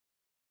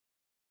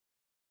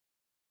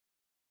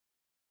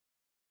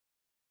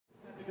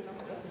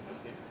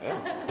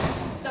Don't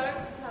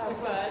say a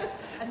word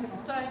and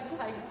don't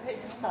take a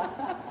picture.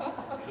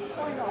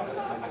 Why not?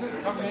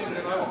 Come in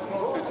and I will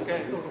close this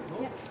gate.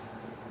 Yeah.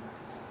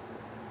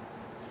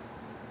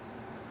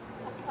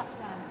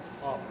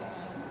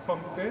 From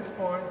this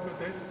point to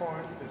this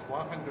point is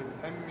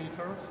 110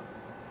 meters.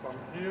 From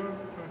here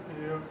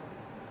to here.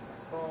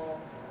 So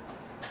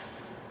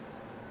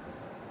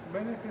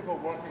many people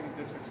working in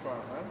this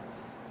experiment.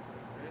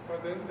 But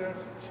then there's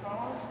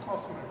charged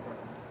cosmic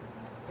ray,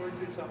 which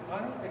is an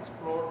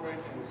unexplored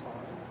radiant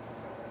science.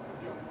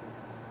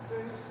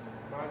 This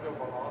measure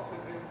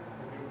velocity,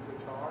 reduce the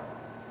charge.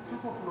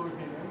 Superfluid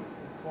helium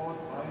is called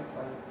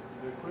Einstein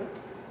liquid,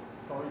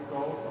 so it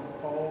goes from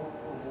pole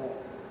to wall.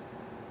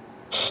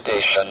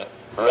 Station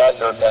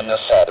rather than a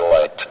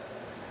satellite.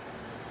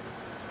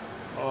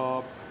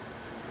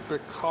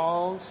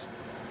 Because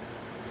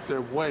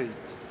the weight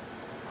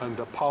and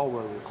the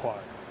power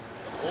required.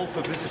 All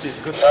publicity is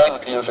good.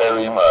 Thank you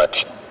very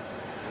much.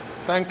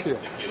 Thank you.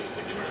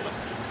 Thank you very much.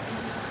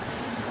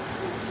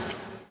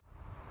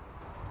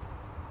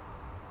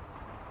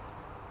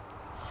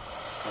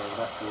 So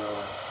that's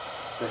our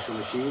special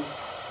machine.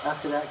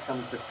 After that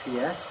comes the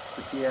PS.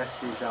 The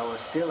PS is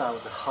still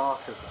at the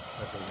heart of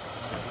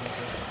the cell.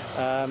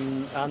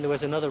 And there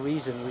was another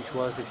reason, which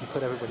was if you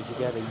put everybody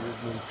together, you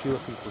would need fewer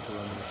people to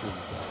run the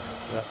machines.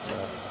 That's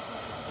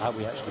how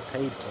we actually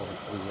paid for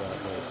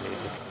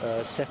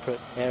the separate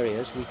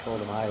areas. We call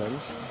them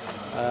islands,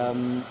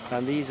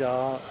 and these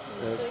are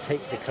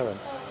take the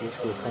current, which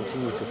will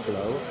continue to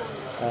flow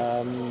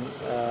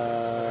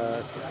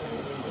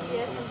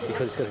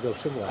because it's got to go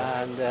somewhere.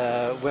 And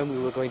when we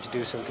were going to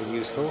do something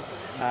useful,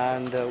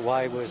 and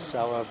why was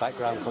our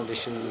background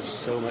conditions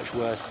so much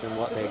worse than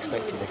what they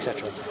expected,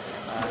 etc.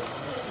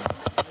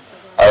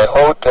 I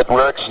hope it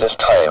works this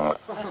time.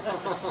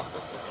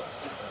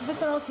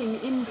 Professor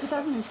Elking, in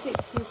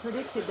 2006 you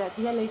predicted that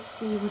the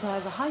LHC would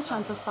have a high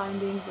chance of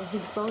finding the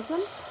Higgs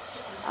boson,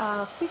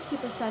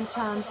 50%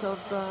 chance of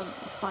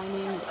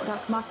finding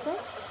dark matter,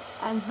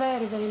 and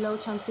very, very low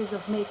chances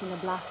of making a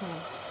black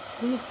hole.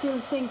 Do you still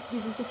think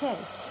this is the case?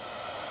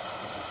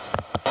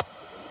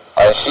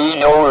 I see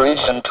no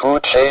reason to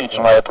change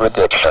my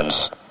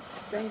predictions.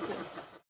 Thank you.